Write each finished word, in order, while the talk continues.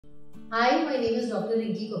Hi, my name is Dr.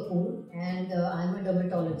 Rinky Kapoor and I'm a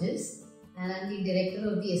dermatologist and I'm the director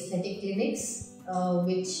of the Aesthetic Clinics,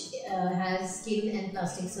 which has skin and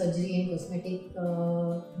plastic surgery and cosmetic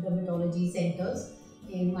dermatology centers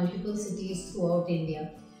in multiple cities throughout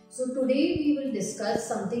India. So today we will discuss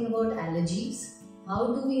something about allergies. How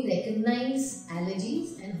do we recognize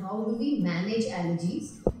allergies and how do we manage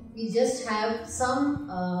allergies? We just have some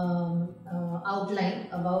outline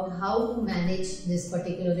about how to manage this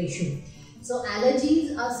particular issue. So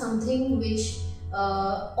allergies are something which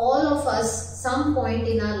all of us some point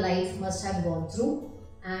in our life must have gone through,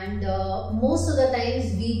 and most of the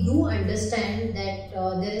times we do understand that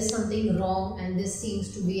there is something wrong and this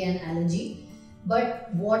seems to be an allergy.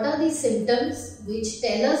 But what are the symptoms which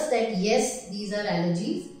tell us that yes, these are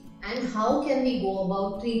allergies, and how can we go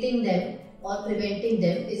about treating them or preventing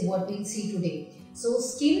them is what we'll see today. So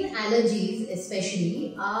skin allergies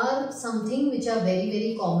especially are something which are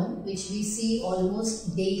very common, which we see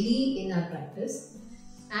almost daily in our practice.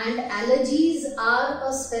 And allergies are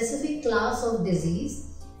a specific class of disease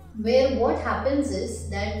where what happens is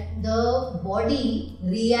that the body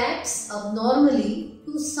reacts abnormally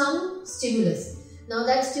to some stimulus. Now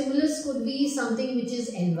that stimulus could be something which is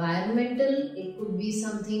environmental, it could be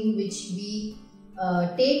something which we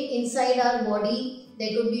take inside our body. There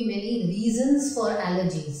could be many reasons for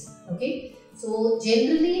allergies. Okay, so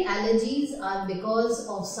generally allergies are because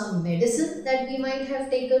of some medicine that we might have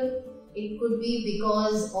taken. It could be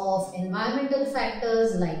because of environmental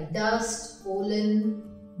factors like dust, pollen,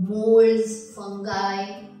 molds,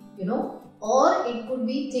 fungi, or it could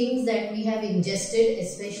be things that we have ingested,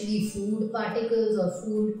 especially food particles or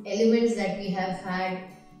food elements that we have had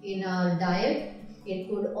in our diet.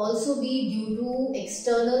 It could also be due to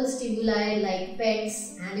external stimuli like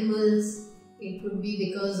pets, animals. It could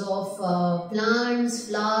be because of plants,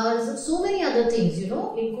 flowers, so many other things, It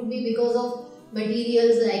could be because of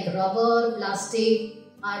materials like rubber, plastic,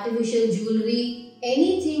 artificial jewelry,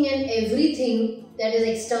 anything and everything that is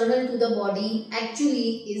external to the body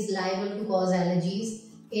actually is liable to cause allergies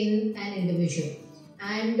in an individual.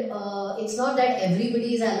 And it's not that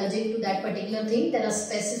everybody is allergic to that particular thing. There are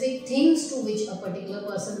specific things to which a particular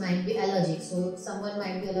person might be allergic. So someone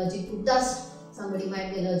might be allergic to dust, somebody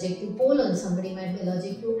might be allergic to pollen, somebody might be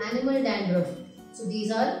allergic to animal dandruff. So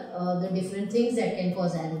these are the different things that can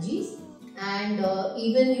cause allergies. And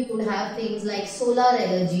even you could have things like solar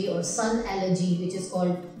allergy or sun allergy, which is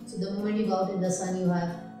called, so the moment you go out in the sun you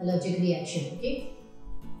have allergic reaction. Okay,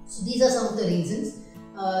 so these are some of the reasons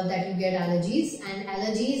that you get allergies, and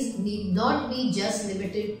allergies need not be just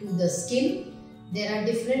limited to the skin. There are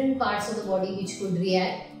different parts of the body which could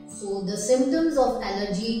react. So the symptoms of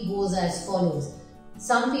allergy goes as follows.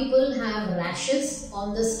 Some people have rashes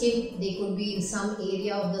on the skin. They could be in some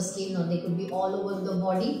area of the skin or they could be all over the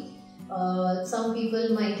body. Some people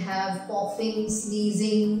might have coughing,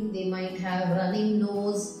 sneezing, they might have running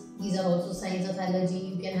nose. These are also signs of allergy.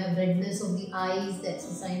 You can have redness of the eyes, that's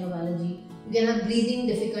a sign of allergy. You can have breathing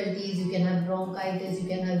difficulties, you can have bronchitis, you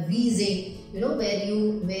can have wheezing, where when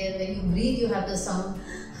you breathe you have the sound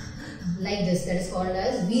like this, that is called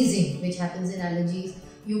as wheezing, which happens in allergies.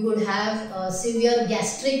 You could have severe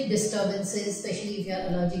gastric disturbances, especially if you are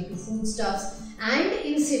allergic to foodstuffs. And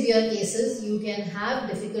in severe cases, you can have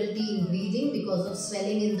difficulty in breathing because of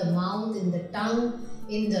swelling in the mouth, in the tongue,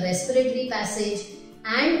 in the respiratory passage.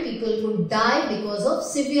 And people could die because of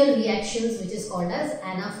severe reactions, which is called as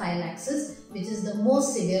anaphylaxis, which is the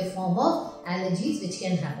most severe form of allergies which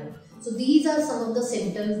can happen. So these are some of the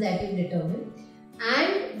symptoms that you determine,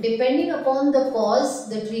 and depending upon the cause,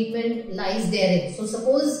 the treatment lies therein. So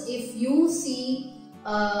suppose if you see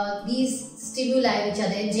these stimuli which are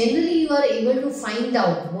there, generally you are able to find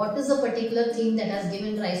out what is a particular thing that has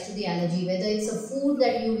given rise to the allergy, whether it's a food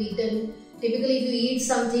that you've eaten. Typically, if you eat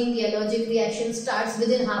something, the allergic reaction starts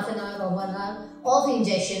within half an hour or 1 hour of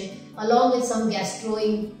ingestion, along with some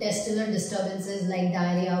gastrointestinal disturbances like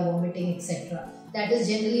diarrhea, vomiting, etc. That is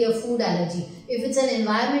generally a food allergy. If it's an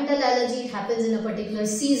environmental allergy, it happens in a particular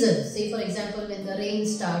season. Say for example, when the rain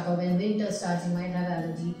starts or when winter starts, you might have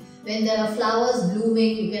allergy. When there are flowers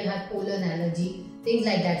blooming, you can have pollen allergy, things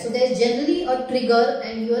like that. So there's generally a trigger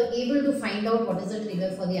and you are able to find out what is the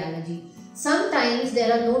trigger for the allergy. Sometimes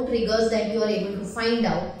there are no triggers that you are able to find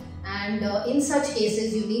out, and in such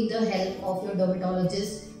cases you need the help of your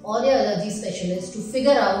dermatologist or your allergy specialist to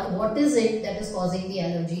figure out what is it that is causing the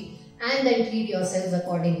allergy and then treat yourselves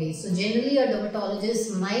accordingly. So generally a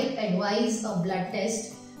dermatologist might advise a blood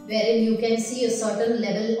test wherein you can see a certain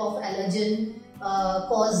level of allergen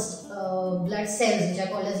caused blood cells which are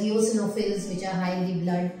called as eosinophils, which are high in the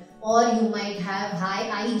blood, or you might have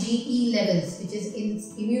high IgE levels, which is in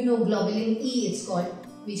immunoglobulin E it's called,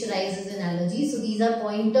 which rises in allergy. So these are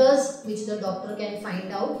pointers which the doctor can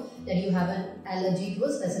find out that you have an allergy to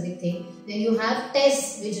a specific thing. Then you have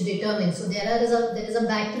tests which determine. So there is a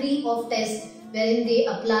battery of tests wherein they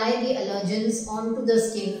apply the allergens onto the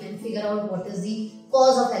skin and figure out what is the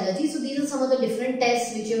cause of allergy. So these are some of the different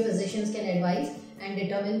tests which your physicians can advise and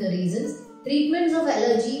determine the reasons. Treatments of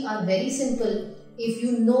allergy are very simple if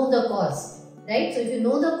you know the cause, right? So if you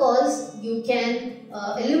know the cause, you can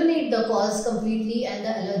eliminate the cause completely and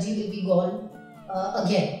the allergy will be gone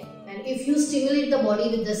again. And if you stimulate the body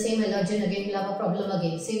with the same allergen, again you'll have a problem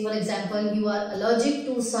again. Say for example, you are allergic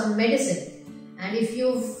to some medicine, and if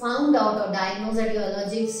you found out or diagnosed that you're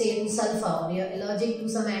allergic, say to sulfur, or you're allergic to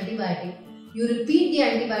some antibiotic, you repeat the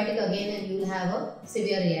antibiotic again and you'll have a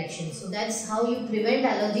severe reaction. So that's how you prevent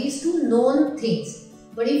allergies to known things.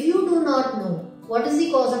 But if you do not know what is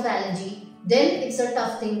the cause of allergy, then it's a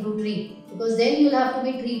tough thing to treat, because then you'll have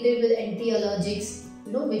to be treated with anti-allergics,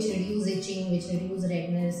 which reduce itching, which reduce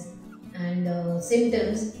redness and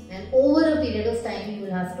symptoms, and over a period of time you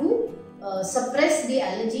will have to suppress the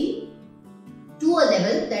allergy to a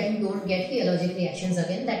level that you don't get the allergic reactions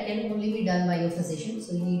again. That can only be done by your physician,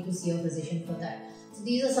 so you need to see your physician for that. So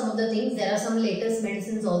these are some of the things. There are some latest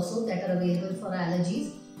medicines also that are available for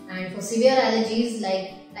allergies, and for severe allergies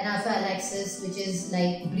like anaphylaxis, which is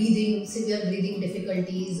like severe breathing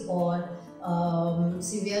difficulties, or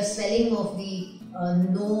severe swelling of the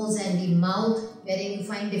nose and the mouth, wherein you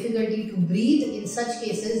find difficulty to breathe. In such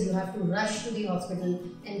cases, you have to rush to the hospital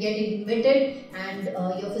and get admitted, and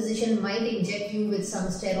your physician might inject you with some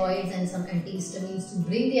steroids and some antihistamines to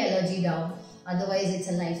bring the allergy down. Otherwise, it's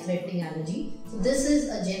a life-threatening allergy. So this is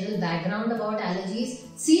a general background about allergies.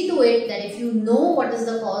 See to it that if you know what is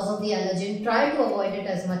the cause of the allergen, try to avoid it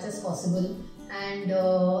as much as possible, and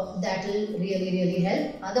that will really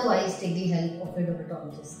help. Otherwise, take the help of a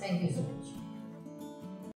dermatologist. Thank you so much.